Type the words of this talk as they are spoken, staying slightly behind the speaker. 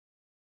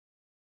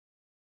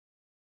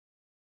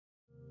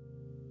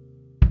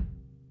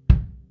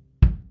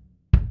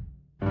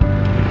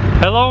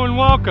Hello and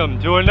welcome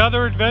to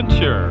another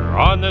adventure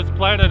on this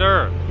planet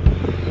Earth.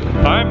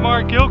 I'm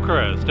Mark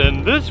Gilchrist,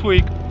 and this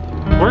week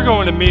we're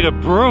going to meet a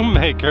broom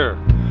maker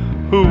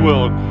who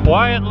will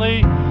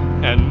quietly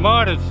and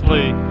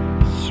modestly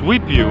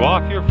sweep you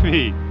off your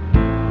feet.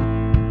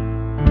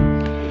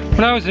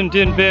 When I was in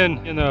Dien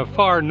Bien in the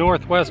far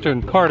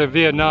northwestern part of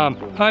Vietnam,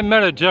 I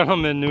met a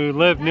gentleman who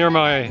lived near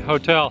my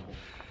hotel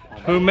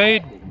who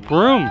made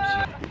brooms.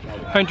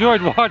 I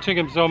enjoyed watching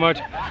him so much,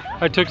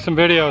 I took some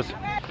videos.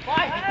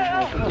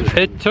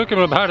 It took him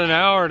about an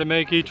hour to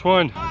make each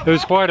one. It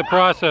was quite a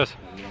process.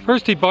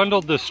 First he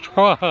bundled the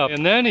straw up,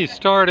 and then he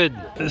started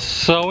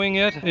sewing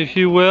it, if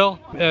you will,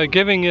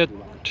 giving it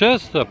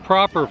just the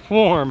proper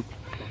form.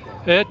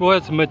 It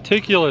was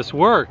meticulous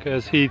work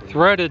as he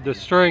threaded the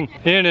string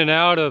in and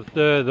out of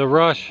the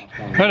rush.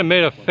 Kind of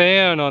made a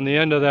fan on the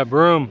end of that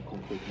broom.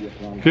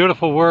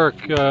 Beautiful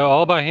work,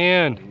 all by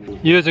hand,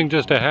 using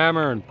just a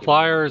hammer and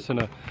pliers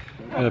and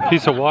a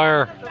piece of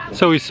wire.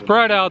 So he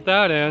spread out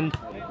that end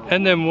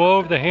and then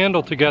wove the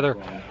handle together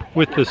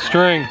with the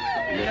string,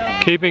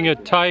 keeping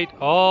it tight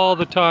all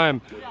the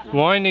time,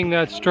 winding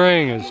that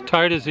string as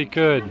tight as he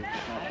could.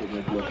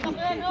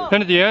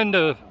 Then at the end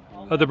of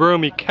the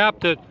broom, he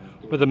capped it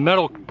with a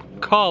metal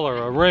collar,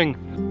 a ring.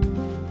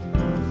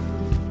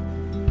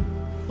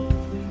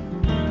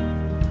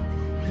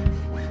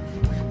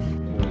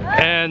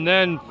 And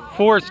then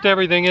forced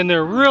everything in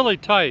there really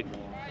tight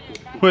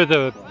with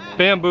a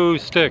bamboo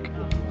stick.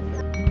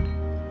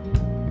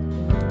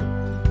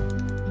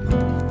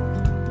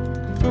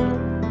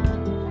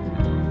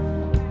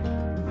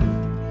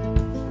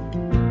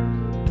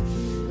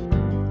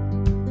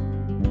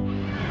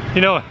 You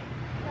know,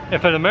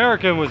 if an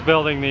American was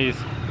building these,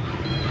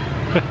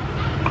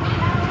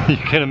 you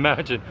can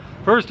imagine.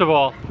 First of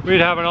all,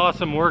 we'd have an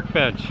awesome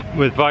workbench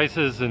with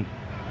vices and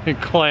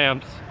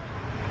clamps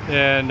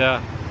and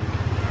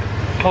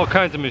all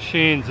kinds of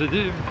machines.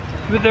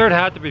 There'd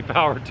have to be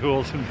power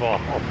tools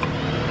involved.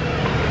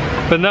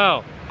 But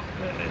no,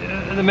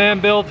 the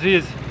man builds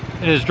these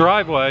in his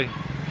driveway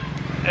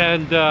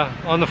and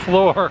on the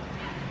floor,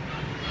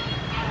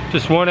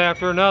 just one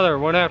after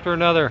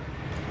another,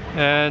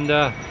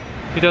 and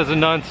he does it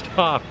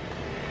non-stop.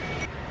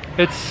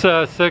 It's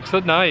 6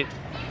 at night.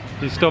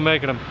 He's still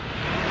making them.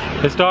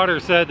 His daughter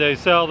said they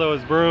sell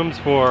those brooms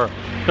for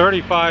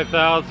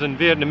 35,000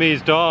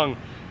 Vietnamese dong.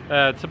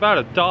 It's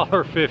about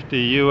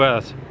 $1.50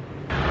 US.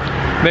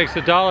 Makes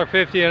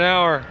 $1.50 an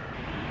hour.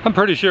 I'm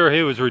pretty sure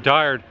he was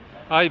retired.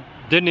 I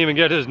didn't even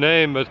get his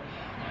name, but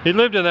he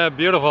lived in that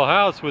beautiful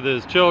house with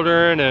his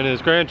children and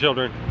his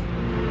grandchildren.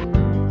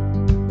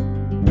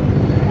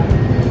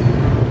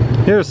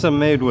 Here's some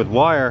made with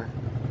wire.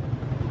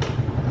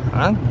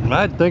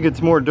 I think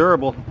it's more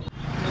durable.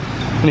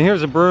 And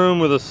here's a broom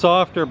with a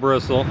softer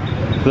bristle.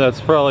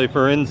 That's probably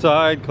for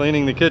inside,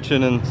 cleaning the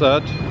kitchen and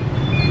such.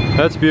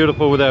 That's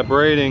beautiful with that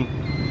braiding.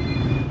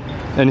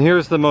 And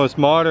here's the most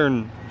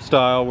modern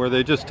style where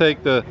they just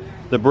take the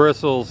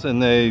bristles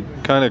and they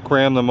kind of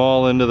cram them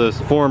all into this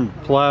formed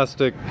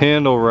plastic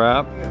handle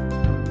wrap.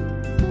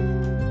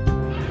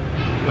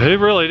 He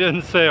really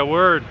didn't say a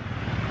word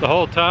the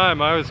whole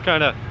time. I was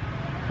kind of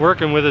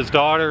working with his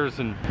daughters,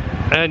 and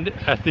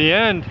at the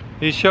end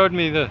he showed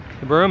me the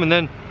broom, and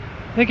then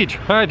I think he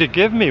tried to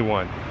give me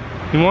one.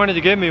 He wanted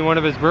to give me one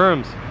of his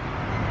brooms.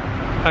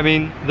 I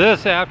mean,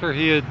 this after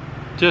he had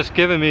just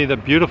given me the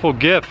beautiful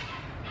gift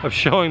of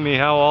showing me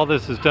how all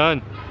this is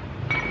done.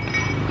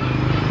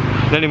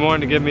 Then he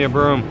wanted to give me a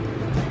broom.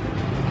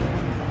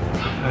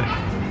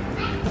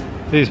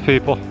 These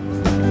people.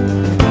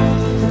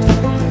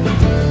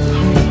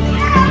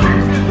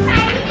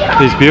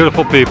 These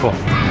beautiful people.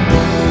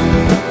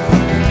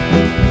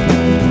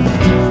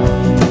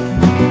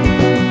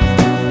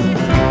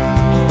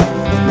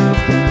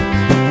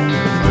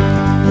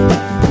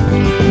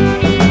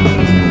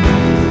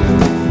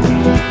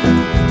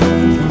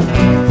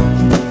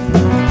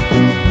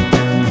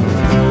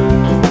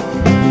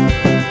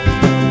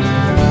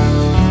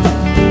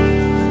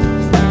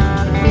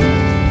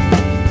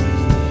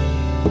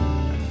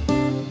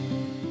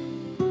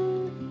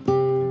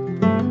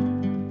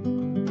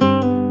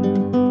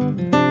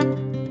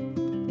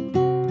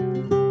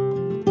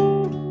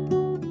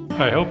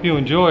 I hope you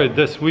enjoyed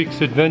this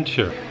week's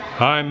adventure.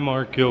 I'm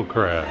Mark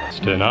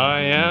Gilchrist, and I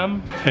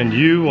am, and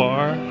you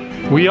are,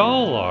 we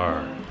all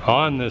are,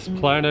 on this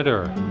planet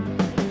Earth.